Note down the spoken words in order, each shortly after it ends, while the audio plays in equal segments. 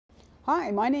Hi,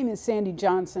 my name is Sandy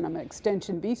Johnson. I'm an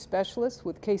Extension Beef Specialist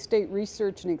with K-State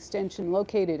Research and Extension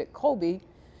located at Colby.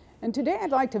 And today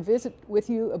I'd like to visit with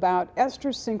you about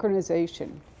estrus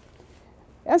synchronization.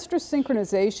 Estrus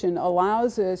synchronization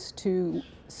allows us to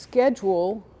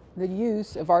schedule the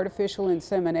use of artificial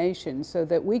insemination so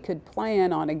that we could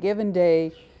plan on a given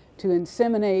day to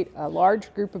inseminate a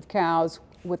large group of cows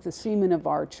with the semen of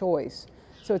our choice.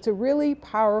 So it's a really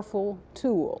powerful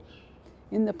tool.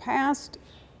 In the past,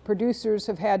 producers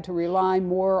have had to rely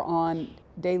more on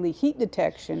daily heat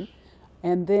detection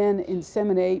and then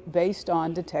inseminate based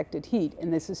on detected heat,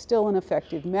 and this is still an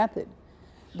effective method.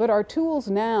 But our tools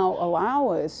now allow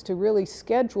us to really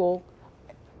schedule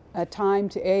a time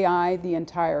to AI the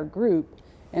entire group,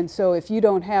 and so if you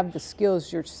don't have the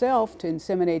skills yourself to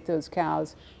inseminate those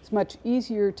cows, it's much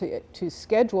easier to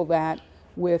schedule that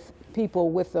with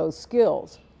people with those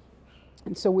skills.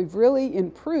 And so we've really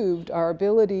improved our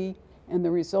ability and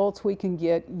the results we can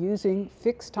get using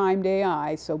fixed timed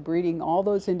AI, so breeding all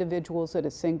those individuals at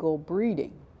a single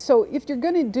breeding. So if you're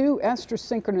going to do estrus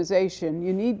synchronization,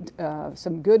 you need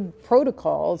some good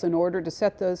protocols in order to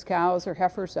set those cows or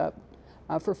heifers up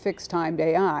for fixed timed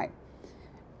AI.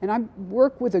 And I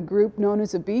work with a group known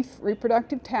as a Beef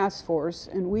Reproductive Task Force,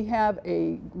 and we have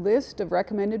a list of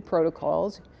recommended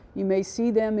protocols. You may see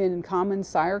them in common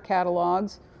sire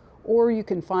catalogs, or you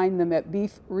can find them at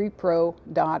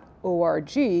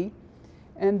beefrepro.org.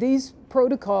 And these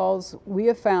protocols we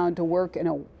have found to work in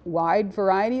a wide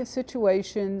variety of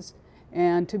situations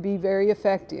and to be very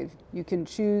effective. You can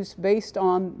choose based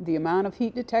on the amount of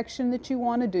heat detection that you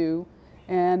want to do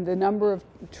and the number of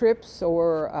trips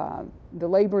or the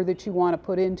labor that you want to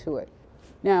put into it.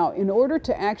 Now, in order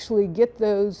to actually get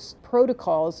those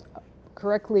protocols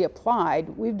correctly applied,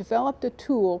 we've developed a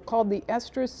tool called the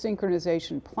Estrus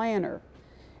Synchronization Planner.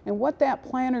 And what that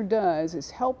planner does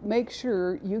is help make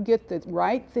sure you get the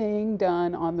right thing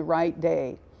done on the right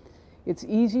day. It's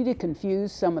easy to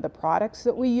confuse some of the products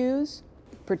that we use,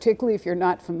 particularly if you're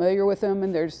not familiar with them,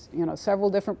 and there's several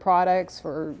different products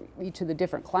for each of the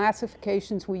different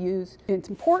classifications we use. It's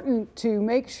important to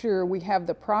make sure we have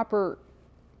the proper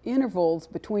intervals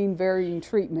between varying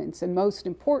treatments, and most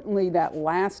importantly that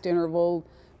last interval,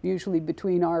 usually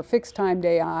between our fixed timed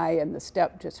AI and the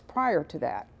step just prior to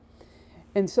that.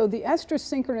 And so the Estrus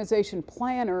Synchronization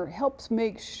Planner helps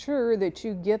make sure that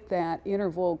you get that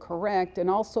interval correct, and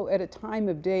also at a time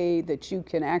of day that you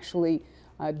can actually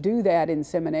do that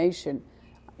insemination.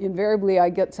 Invariably I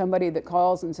get somebody that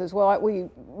calls and says, well,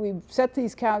 we've set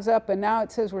these cows up and now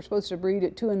it says we're supposed to breed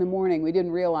at 2 in the morning. We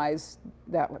didn't realize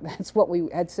that's what we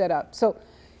had set up. So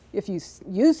if you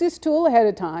use this tool ahead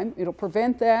of time, it'll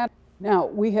prevent that. Now,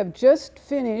 we have just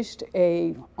finished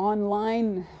a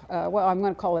online, well, I'm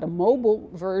going to call it a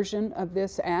mobile version of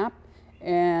this app,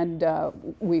 and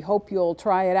we hope you'll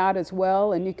try it out as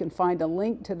well, and you can find a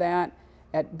link to that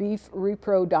at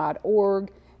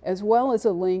beefrepro.org, as well as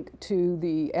a link to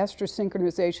the Estrus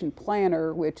Synchronization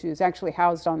Planner, which is actually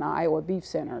housed on the Iowa Beef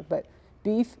Center. But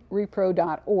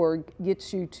beefrepro.org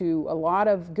gets you to a lot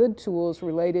of good tools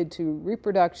related to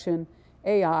reproduction,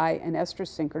 AI, and estrus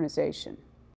synchronization.